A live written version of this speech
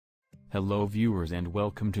Hello viewers and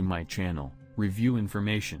welcome to my channel, Review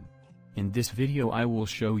Information. In this video I will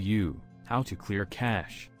show you how to clear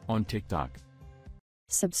cache on TikTok.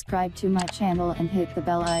 Subscribe to my channel and hit the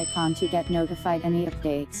bell icon to get notified any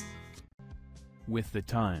updates. With the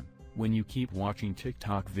time, when you keep watching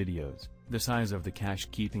TikTok videos, the size of the cache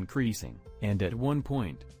keep increasing, and at one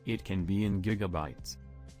point, it can be in gigabytes.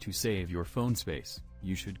 To save your phone space,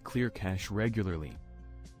 you should clear cache regularly.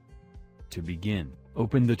 To begin,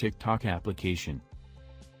 open the TikTok application.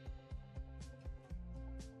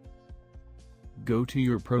 Go to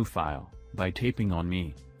your profile, by tapping on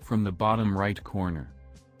Me, from the bottom right corner.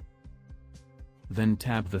 Then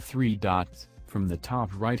tap the three dots, from the top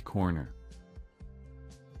right corner.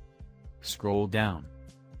 Scroll down.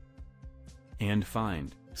 And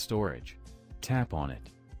find, Storage. Tap on it.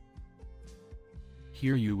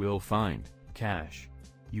 Here you will find, Cache.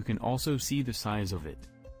 You can also see the size of it.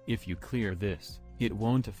 If you clear this, it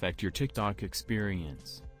won't affect your TikTok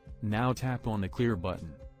experience. Now tap on the Clear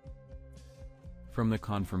button. From the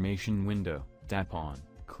confirmation window, tap on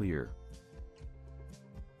Clear.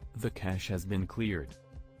 The cache has been cleared.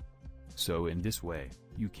 So in this way,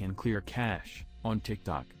 you can clear cache on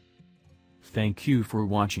TikTok. Thank you for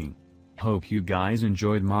watching. Hope you guys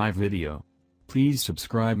enjoyed my video. Please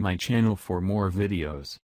subscribe my channel for more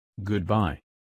videos. Goodbye.